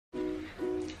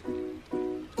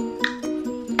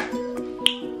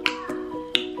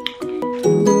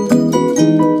Welcome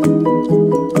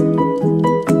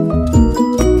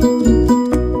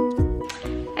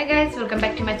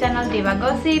back to my channel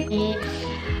Divagossip.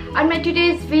 On my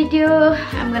today's video,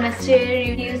 I'm gonna share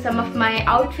with you some of my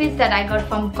outfits that I got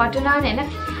from Cotton On. And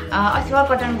अस्ति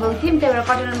Cotton On theme त्यहाँबाट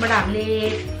Cotton On बाट हामीले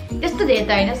त्यस्तो धेरै त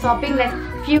हैन shopping like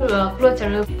few clothes.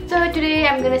 So today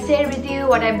I'm gonna share with you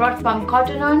what I brought from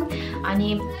Cotton On. अनि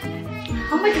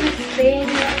how much is it?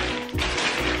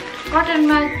 Cotton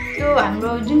मा त्यो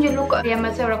हाम्रो जुन यो लोकल एरियामा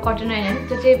छ एउटा Cotton On हैन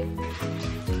त्यो चाहिँ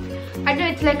I don't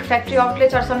know, it's like factory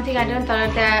outlets or something. I don't know,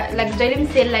 like जहिले पनि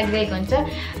सेल लागिरहेको हुन्छ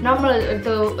नर्मल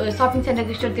त्यो शपिङ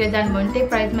सेन्टर स्टोरतिर जानु भने त्यही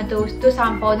प्राइसमा त्यो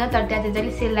सामान पाउँदैन तर त्यहाँ चाहिँ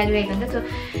जहिले सेल लागिरहेको हुन्छ so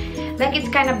like it's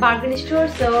kind of bargain store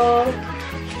so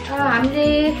हामीले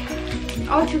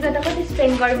अलटुगेदर कति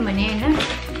स्पेन्ड गर्यौँ भने हैन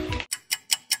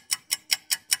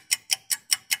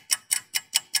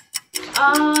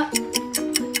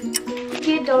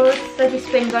 $8 जति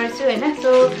स्पेन्ड गर्छु हैन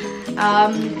सो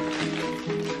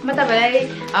म तपाईलाई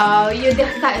यो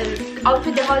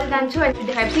आउटफिट देखाउँदै जान्छु अनि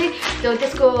देखाएपछि त्यो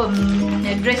त्यसको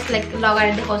ड्रेस लाइक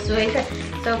लगाएर देखाउँछु है त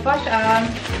सो फर्स्ट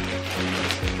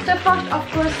अफ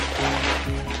कोर्स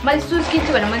मैले सुज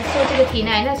किन्छु भनेर मैले सोचेको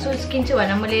थिइनँ हैन सुज किन्छु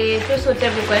भनेर मैले त्यो सोचेर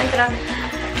गएको हैन तर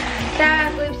त्यहाँ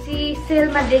गएपछि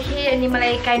सेलमा देखेँ अनि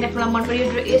मलाई काइन्ड अफ मलाई मन पर्यो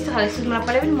यस्तो खालको सुज मलाई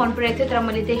पहिला पनि मन परेको थियो तर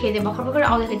मैले देखेँ त्यो भर्खर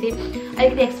आउँदाखेरि चाहिँ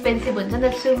अलिकति एक्सपेन्सिभ हुन्छ नि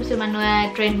त सुरुमा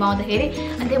नयाँ ट्रेन्डमा आउँदाखेरि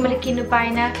अनि त्यो मैले किन्नु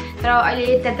पाइनँ तर अहिले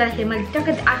त्यहाँ जाँदाखेरि मैले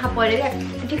टक्कै आँखा पऱ्यो क्या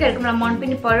टिकाहरूको मलाई मन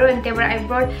पनि पऱ्यो अनि त्यहाँबाट I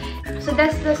brought so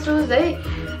that's the shoes है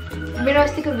मेरो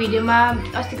अस्तिको भिडियोमा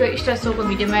अस्तिको स्टार सोको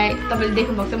भिडियोमा तपाईँले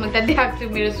देख्नुभएको थियो मैले त्यहाँ देखाएको छु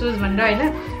मेरो सुज भनेर होइन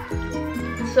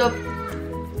सो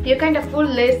यो काइन्ड अफ फुल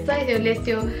लेस छ त्यो लेस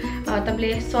त्यो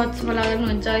तपाईले सर्ट्समा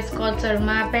लगाउनुहुन्छ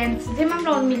स्कर्ट्सहरुमा प्यान्ट्स जेमा पनि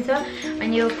लाउन मिल्छ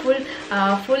अनि यो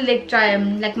फुल leg tie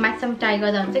like maximum tie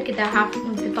गर्दा हुन्छ कि त हाफ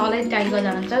तलै टाई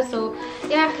गर्दा हुन्छ सो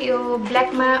या यो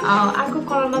ब्ल्याकमा अर्को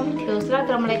कलरमा पनि थियो जस्तो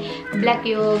तर मलाई ब्ल्याक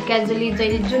यो क्याजुअली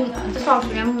जहिले जुन जस्तो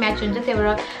आउटफिटमा पनि म्याच हुन्छ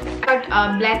त्यहीबाट cut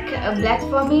black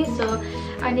for me so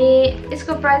अनि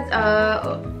यसको प्राइस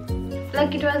लाइक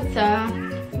इट वाज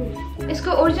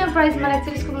इसको ओरिजिनल प्राइस मलाई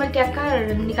चाहिँ इसको मैले ट्याग कहाँ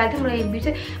निकाल्थेँ मलाई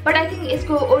बिर्सेँ बट आई थिङ्क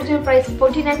यसको ओरिजिनल प्राइस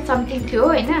 49 समथिङ थियो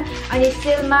होइन अनि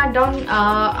सेलमा down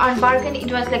on bargain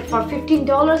it was like for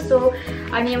 $15 so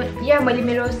अनि यहाँ मैले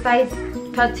मेरो साइज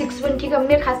 36 पनि ठिक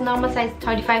मेरो खास नर्मल साइज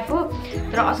 35 हो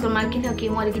तर असलमा किनकि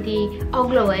म अलिकति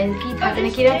अग्लो भयो कि थाहा छैन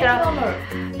किन तर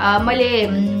मैले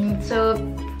सो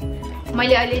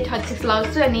मैले अहिले 36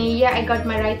 लगाउँछु अनि यहाँ I got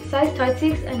my right size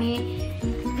 36 अनि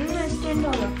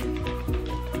 $10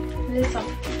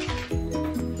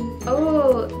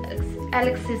 Oh,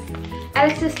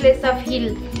 Alexis lace of heel.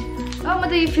 Oh, म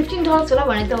त यो $15 होला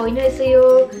भने त होइन यसो यो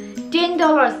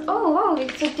 $10. Oh,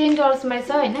 it's $10 मा छ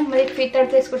हैन मैले फिटर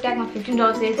त यसको ट्यागमा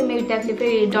 $15 हेरेको मेरो ट्याग चाहिँ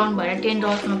फेरि डाउन भएर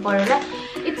 $10 मा पर्यो र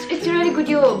इट्स रियली गुड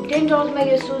यो $10 मा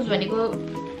यो सुज भनेको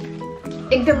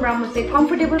एकदम राम्रो छ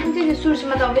कम्फर्टेबल पनि छ यो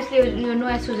सुजमा त अभियसली यो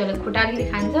नयाँ सुजहरुले खुट्टा अलिकति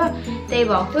खान्छ त्यही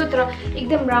भएको थियो तर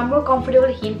एकदम राम्रो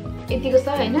कम्फर्टेबल हिल यतिको छ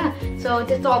हैन सो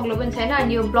त्यस्तो अग्लो पनि छैन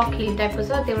अनि यो ब्लक हिल टाइपको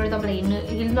छ त्यहीबाट तपाईले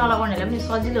हिल नलगाउनेलाई पनि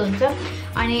सजिलो हुन्छ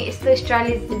अनि यस्तो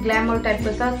स्टाइलिश ग्ल्यामर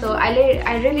टाइपको छ so I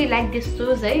really like this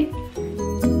shoes है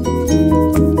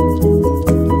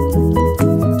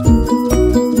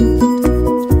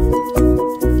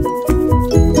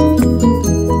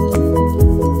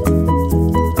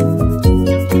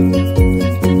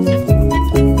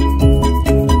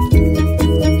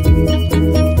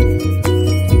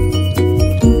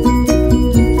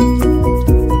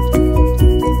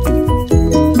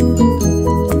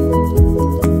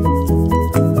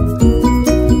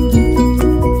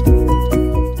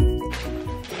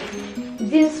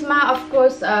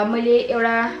मैले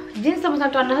एउटा जिन्स समस्या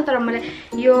टर्न छ तर मलाई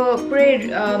यो पुरै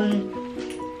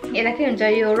यसलाई के हुन्छ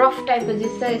यो रफ टाइपको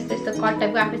जिन्स छ यस्तो यस्तो कट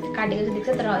टाइपको आफै काटेको चाहिँ देख्छ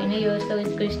तर होइन यो यस्तो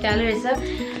यसको स्टाइल रहेछ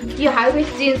यो हाई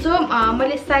वेस्ट जिन्स हो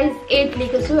मैले साइज 8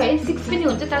 लिएको छु है 6 पनि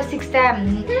हुन्छ तर 6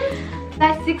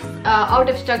 साइज 6 आउट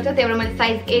अफ स्टक छ त्यही भएर मैले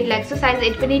साइज 8 ल्याएको छु साइज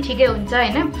 8 पनि ठिकै हुन्छ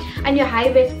हैन अनि यो हाई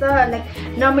वेस्ट छ लाइक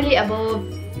नर्मली अब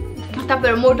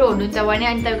तपाईहरु मोटो हुनुहुन्छ भने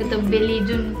अनि तपाईको त्यो बेली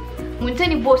जुन हुन्छ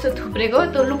नि बोसो थुप्रेको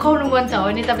त्यो लुकाउनु मन छ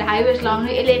भने तपाईले हाई वेस्ट लाउनु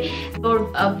यसले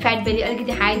फ्याट बेली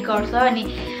अलिकति हाइड गर्छ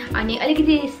अनि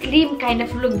अलिकति स्लिम काइन्ड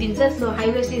अफ लुक दिन्छ so high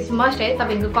waist is must है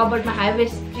तपाईको कबर्डमा हाई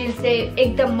वेस्ट जिन्स चाहिँ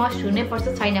एकदम मस्ट हुनै पर्छ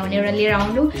छैन भने एउटा लिएर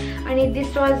आउनु अनि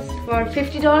दिस वाज फर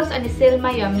 $50 अनि सेलमा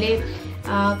यो हामीले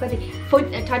कति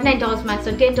 $39 मा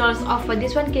so $10 of for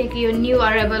this one किनकि यो न्यू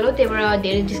अराइभल हो त्यही भएर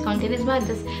धेरै डिस्काउन्ट थियो यसमा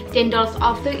जस्ट $10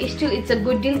 अफ त still it's a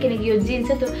good deal किनकि यो जिन्स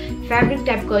छ त्यो फ्याब्रिक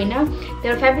टाइपको होइन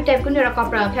त्यो फ्याब्रिक टाइपको नि एउटा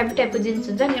कपडा फ्याब्रिक टाइपको जिन्स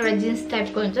हुन्छ नि एउटा जिन्स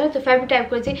टाइपको हुन्छ त्यो फ्याब्रिक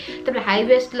टाइपको चाहिँ तपाईँले हाई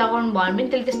वेस्ट लगाउनु भयो भने पनि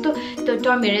त्यसले त्यस्तो त्यो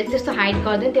टर्म हेरेर त्यस्तो हाइट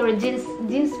गर्दैन त्यो एउटा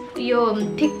जिन्स यो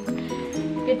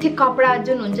ठिक कपडा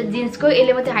जुन हुन्छ जिन्सको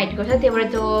यसले मात्रै हाइट गर्छ त्यही भएर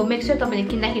त्यो मेक स्योर तपाईँले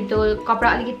किन्दाखेरि त्यो कपडा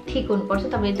अलिकति ठिक हुनुपर्छ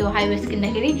तपाईँले त्यो हाई वेस्ट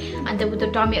किन्दाखेरि अनि त्यो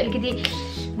टर्मी अलिकति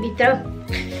भित्र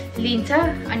लिन्छ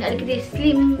अनि अलिकति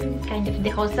स्लिम काइन्ड अफ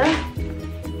देखाउँछ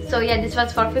so yeah this was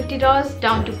for $50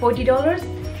 down to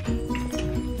 $40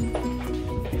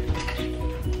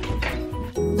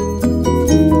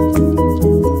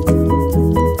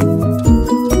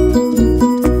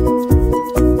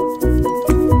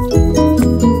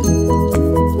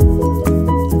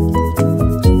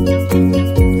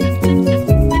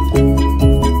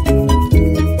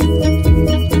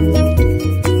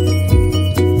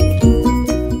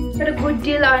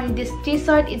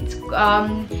 T-shirt it's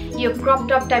यो क्रप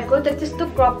टप टाइपको तर त्यस्तो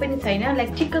क्रप पनि छैन लाइक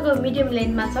ठिक्कको मिडियम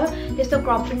लेन्थमा छ त्यस्तो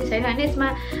क्रप पनि छैन हैन यसमा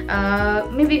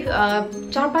मेबी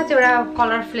 4-5 वटा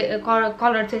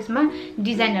कलर छ यसमा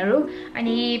डिजाइनहरु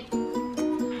अनि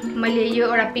मैले यो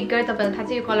एउटा पिक गरे तपाईलाई थाहा छ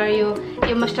यो कलर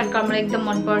यो मस्टर्ड कलर मलाई एकदम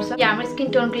मन पर्छ यो हाम्रो स्किन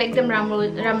टोनको लागि एकदम राम्रो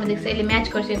देख्छ यसले म्याच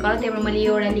गर्छ यो कलर त्यही भएर मैले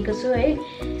यो एउटा लिएको छु है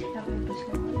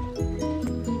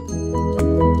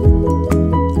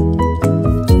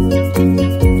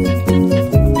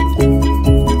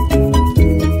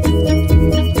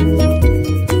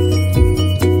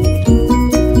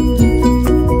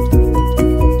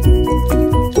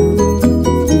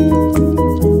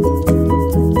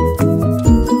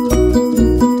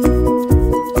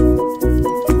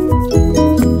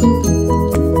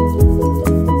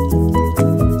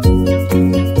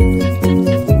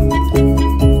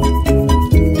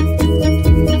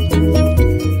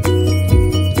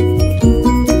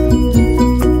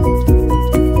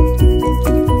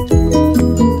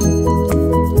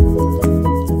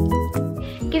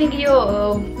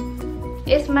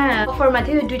अफरमा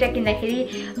थियो दुईटा किन्दाखेरि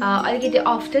अलिकति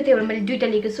अफ थियो त्यही भएर मैले दुईटा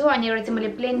लिएको छु अनि एउटा चाहिँ मैले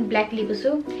प्लेन ब्ल्याक लिएको छु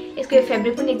यसको यो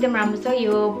फेब्रिक पनि एकदम राम्रो छ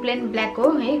यो प्लेन ब्ल्याक हो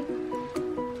है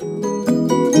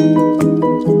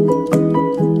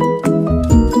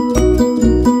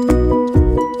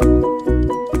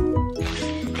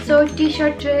सो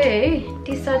टी-शर्ट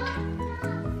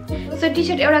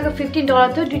एउटाको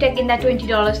 $15 थियो दुईटा किन्दा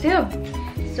 $20 थियो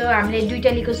सो हामीले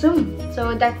दुईटा लिएको छौं सो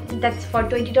that's for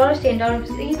 $20 $10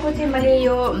 यसको चाहिँ मैले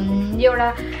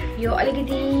यो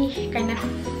अलिकति काइन्ड अफ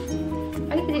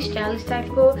अलिकति स्टाइलिश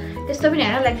टाइपको त्यस्तो पनि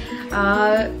हैन लाइक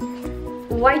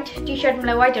व्हाइट टी-शर्ट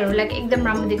मलाई व्हाइटहरु लाइक एकदम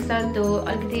राम्रो देख्छ त्यो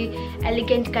अलिकति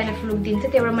एलिगेन्ट काइन्ड अफ लुक दिन्छ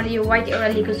त्यही भएर मैले यो व्हाइट एउटा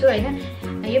लिएको छु हैन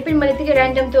यो पनि मैले त्यतिकै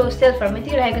र्यान्डम त्यो सेल्फहरुमा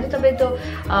त्यतिकै राखेको छु तपाईले त्यो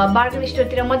बार्गेन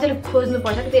स्टोरतिर मजाले खोज्नु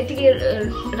पर्छ त्यतिकै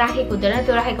राखेको हुँदैन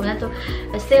त्यो राखेको हुँदा त्यो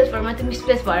सेल्फहरुमा त्यो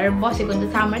मिसप्लेस भएर बसेको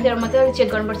हुन्छ सामान त्यही भएर मजाले चेक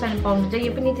गर्नुपर्छ अनि पाउनुहुन्छ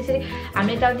यो पनि त्यसरी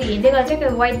हामीले त हिँड्दै गर्छ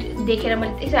व्हाइट देखेर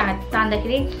मैले त्यसै हात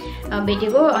तान्दाखेरि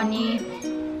भेटेको अनि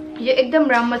यो एकदम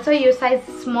राम्रो छ यो साइज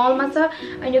स्मलमा छ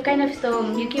अनि यो काइन्ड अफ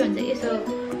यो के भन्छ यसो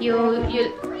यो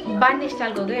बान्ने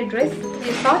स्टाइलको के ड्रेस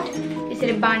यो सर्ट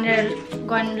यसरी बानेर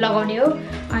लगाउने हो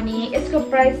अनि यसको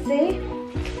प्राइस चाहिँ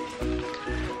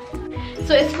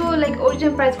सो यसको लाइक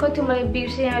ओरिजिनल प्राइस कति थियो मलाई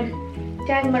बिर्से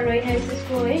ट्यागमा रहेन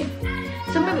यसको है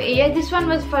so yeah this one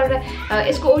was for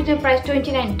यसको ओरिजिनल प्राइस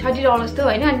 $29-30 थियो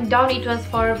हैन अनि down it was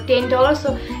for $10 so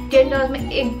 $10 मा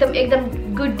एकदम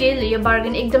गुड डिल यो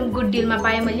बार्गेन एकदम गुड डिलमा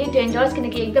पाएँ मैले $10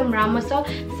 किनकि एकदम राम्रो छ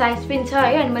साइज पनि छ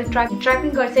है अनि मैले ट्र्याक पनि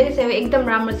गरिसकेको छु एकदम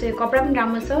राम्रो छ यो कपडा पनि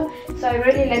राम्रो छ so I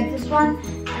really like this one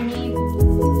अनि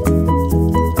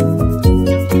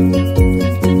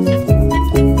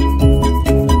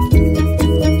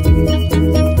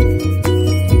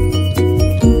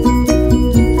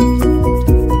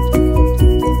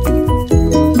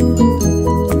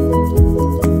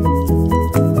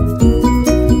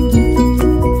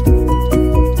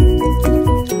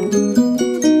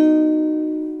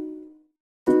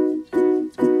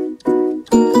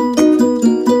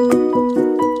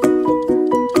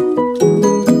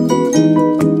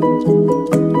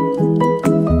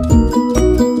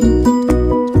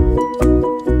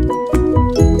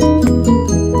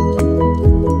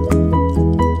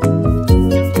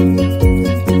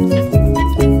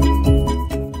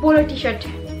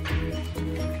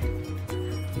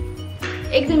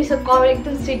एकदम यसको कभर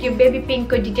एकदम स्विट यो बेबी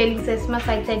पिङ्कको डिटेलिङ छ यसमा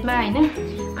साइडमा हैन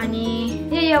अनि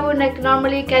यही अब लाइक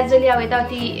नर्मली क्याजुअली अब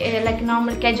यताउति लाइक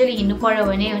नर्मल क्याजुअली हिँड्नु पर्यो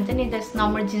भने हुन्छ नि जस्ट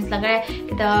नर्मल जिन्स लगाएर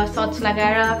कि त सर्ट्स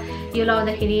लगाएर यो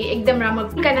लाउँदाखेरि एकदम राम्रो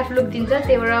काइन्ड अफ लुक दिन्छ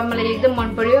त्यही भएर मलाई एकदम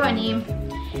मन पर्यो अनि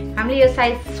हामीले यो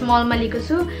साइज स्मलमा लिएको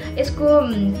छु यसको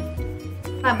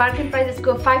बार्गेन प्राइस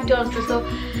यसको $5 जस्तो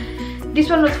This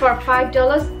one was for $5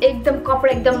 एकदम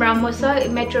कपडा एकदम राम्रो छ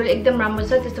मेटेरियल एकदम राम्रो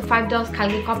छ त्यस्तो $5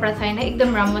 खालको कपडा छैन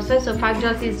एकदम राम्रो छ so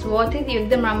 $5 is worth it यो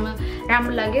एकदम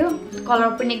राम्रो लाग्यो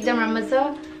कलर पनि एकदम राम्रो छ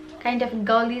kind of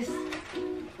girlish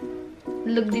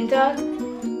look दिन्छ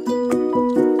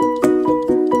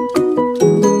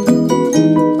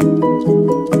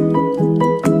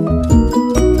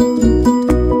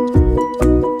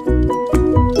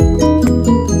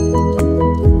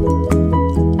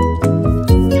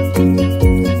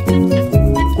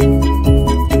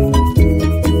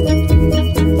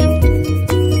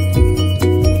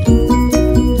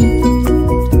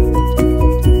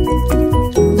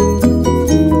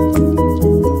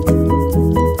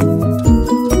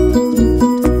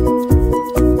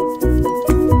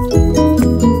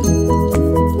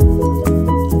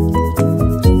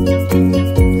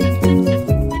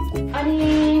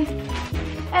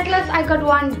I got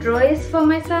one dress for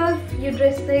myself. यो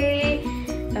dress चाहिँ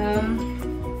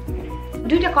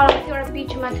दुईटा कलरमा थियो एउटा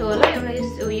पिचमा थियो होला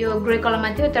एउटा यो ग्रे कलरमा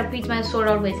थियो तर पिचमा सोल्ड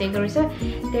आउट भइसकेको रहेछ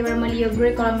त्यही भएर मैले यो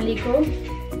ग्रे कलरमा लिएको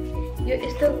यो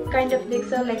यस्तो काइन्ड अफ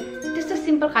देख्छ लाइक त्यस्तो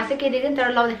सिम्पल खासै केही देख्दैन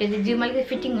तर लाउँदाखेरि चाहिँ जिउमा अलिकति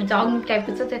फिटिङ हुन्छ अग्नि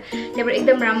टाइपको छ त्यही भएर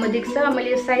एकदम राम्रो देख्छ मैले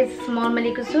यो साइज स्मलमा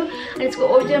लिएको छु अनि यसको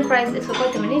ओरिजिनल प्राइस यसको कति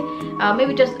थियो भने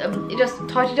मेबी इट वाज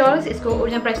 $30 यसको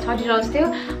ओरिजिनल प्राइस $30 थियो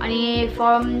अनि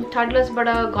फ्रम $30 बाट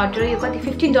घटेर यो कति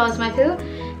 $15 मा थियो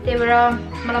त्यही भएर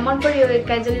मलाई मन पर्यो यो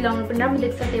क्याजुअली लाउनु पनि राम्रो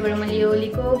देख्छ त्यही भएर मैले यो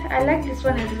लिएको I like this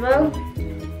one as well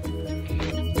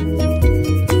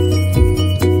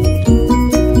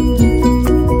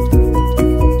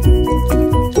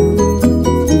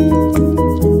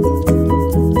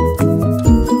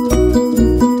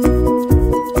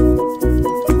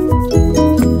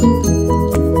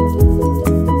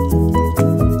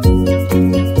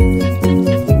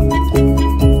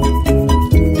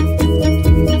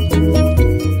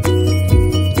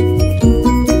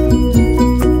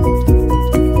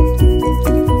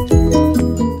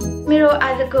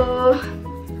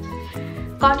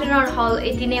cotton हल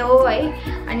यति नै हो है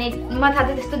अनि म थाहा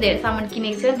छ त्यस्तो धेरै सामान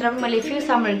किनेको छैन तर पनि मैले फ्यु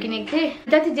सामानहरु किनेको थिएँ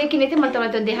जति जे किनेको थिएँ मैले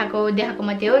तपाईलाई त्यो देखाएको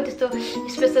मात्रै हो त्यस्तो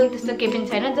स्पेशल त्यस्तो केही पनि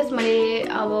छैन जस्ट मैले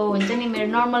अब हुन्छ नि मेरो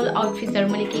नर्मल आउटफिट्सहरु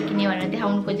मैले के किने भनेर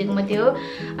देखाउन खोजेको मात्रै हो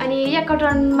अनि यहाँ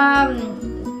कटनमा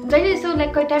जहिले यसो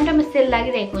लाइक कोही टाइममा सेल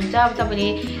लागिरहेको हुन्छ अब तपाईले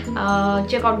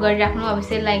चेकआउट गरिराख्नु अब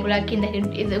सेल लागेको बेला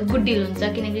किन्दाखेरि गुड डिल हुन्छ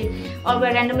किनकि अरू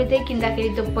र्यान्डमली त्यही किन्दाखेरि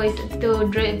त्यो पैसा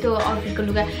त्यो आउटफिटको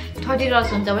लुगा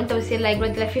 $30 हुन्छ भने तपाईँ सेल लागेको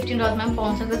त्यसलाई $15 मा पनि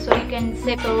पाउन सक्छ so you can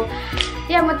save so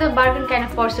या म त बार्गेन काइन्ड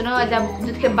अफ पर्सन हो जब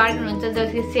जतिखेर बार्गेन हुन्छ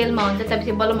जतिखेर सेलमा हुन्छ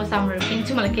त्यसपछि बल्ल म सामानहरु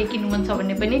किन्छु मलाई के किन्नु मन छ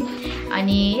भन्ने पनि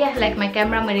अनि या लाइक माई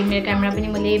क्यामेरा मेरो क्यामेरा पनि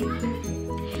मैले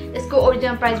यसको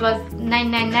ओरिजिनल प्राइस वाज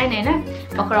 $999 हैन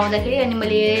भर्खर आउँदाखेरि अनि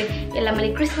मैले यसलाई मैले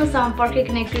क्रिसमससम्म पर्खे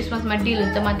किनकि क्रिसमसमा डिल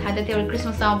हुन्छ मलाई थाहा थियो त्यो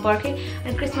क्रिसमससम्म पर्खे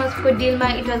अनि क्रिसमसको डिलमा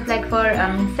it was like for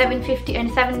 $750 and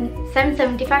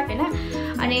 $775 हैन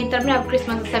अनि तर पनि अब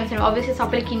क्रिसमस $775 अभियसली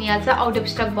सबैले किनिहाल्छ आउट अफ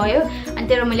स्टक भयो अनि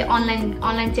त्यही मैले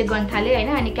अनलाइन चेक गर्न थालेँ हैन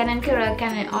अनि क्याननको एउटा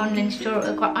अनलाइन स्टोर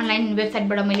अनलाइन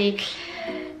वेबसाइटबाट मैले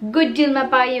गुड डिलमा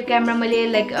पाएँ यो क्यामेरा मैले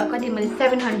लाइक कति मैले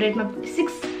 700 मा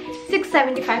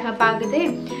 675 मा पाएको थिएँ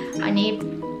अनि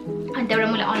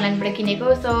त्यहाँबाट मैले अनलाइनबाट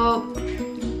किनेको सो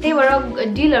त्यही भएर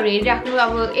डिलहरु हेरिराख्नु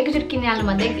अब एकैचोटि किनिहाल्नु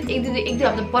भन्दा एक दुई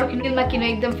हप्ता पर्खिनु डिलमा किन्नु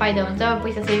एकदम फाइदा हुन्छ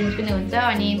पैसा सेभिङ्स पनि हुन्छ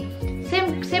अनि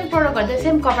सेम प्रोडक्टहरु चाहिँ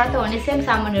सेम कपडा त हो नि सेम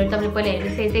सामानहरु तपाईले पहिला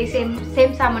हेर्दै त्यही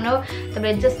सेम सामान हो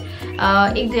तपाईले जस्ट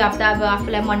एक दुई हप्ता अब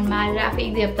आफुलाई मन मारेर आफै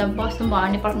एक दुई हप्ता बस्नु भयो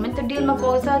भने पर्खिनु भने त्यो डिलमा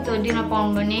पाउँछ त्यो डिलमा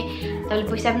पाउनु भने तपाईले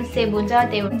पैसा पनि सेभ हुन्छ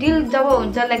त्यही डिल जब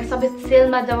हुन्छ लाइक सबै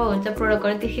सेलमा जब हुन्छ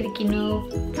प्रोडक्टहरु त्यसरी किन्नु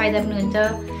फाइदा पनि हुन्छ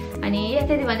अनि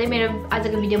यति भन्दै मेरो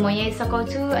आजको भिडियो म यही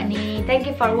सकाउँछु अनि thank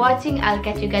you for watching I will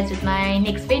catch you guys with my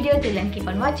next video till then keep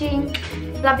on watching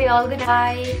love you all good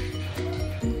by